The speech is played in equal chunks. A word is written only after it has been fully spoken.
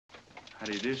How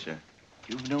do you do, sir?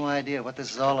 You've no idea what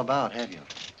this is all about, have you?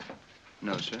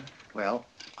 No, sir. Well,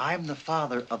 I'm the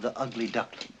father of the ugly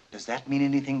duckling. Does that mean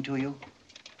anything to you?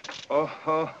 Oh,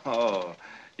 ho, ho.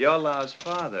 You're La's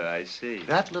father, I see.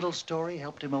 That little story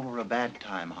helped him over a bad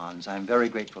time, Hans. I'm very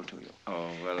grateful to you.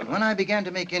 Oh, well... And when I began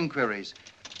to make inquiries,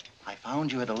 I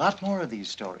found you had a lot more of these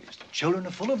stories. Children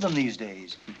are full of them these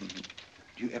days.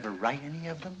 Do you ever write any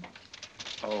of them?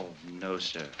 Oh, no,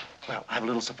 sir. Well, I have a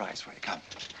little surprise for you. Come.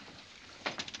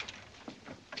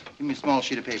 Give me a small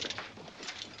sheet of paper.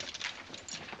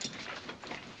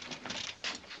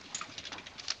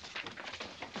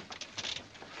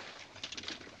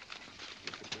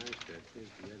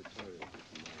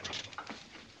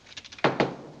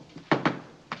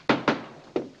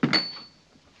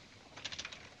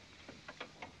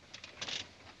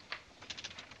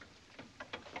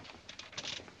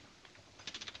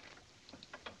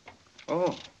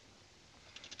 Oh.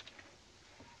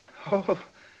 Oh.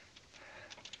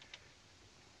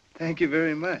 Thank you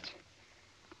very much.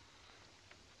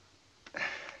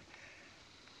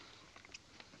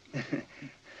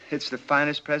 It's the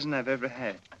finest present I've ever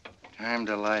had. I'm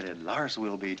delighted. Lars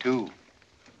will be, too.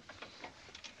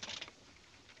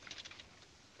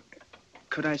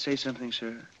 Could I say something,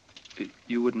 sir?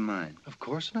 You wouldn't mind? Of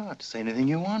course not. Say anything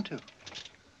you want to.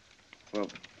 Well,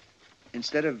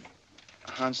 instead of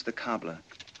Hans the Cobbler,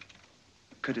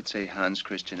 could it say Hans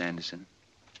Christian Andersen,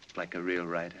 like a real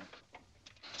writer?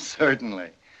 Certainly.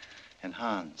 And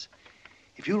Hans,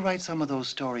 if you write some of those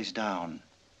stories down,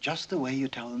 just the way you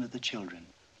tell them to the children,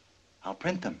 I'll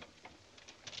print them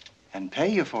and pay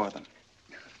you for them.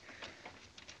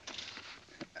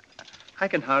 I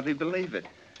can hardly believe it.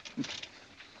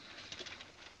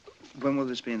 When will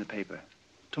this be in the paper?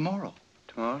 Tomorrow.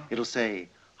 Tomorrow? It'll say,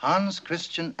 Hans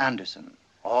Christian Andersen,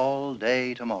 all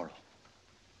day tomorrow.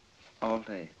 All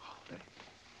day. All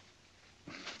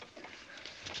day.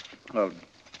 Well,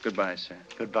 goodbye, sir.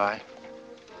 Goodbye.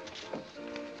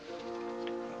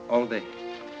 All day.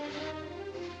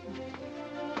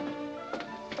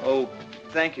 Oh,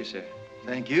 thank you, sir.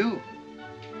 Thank you.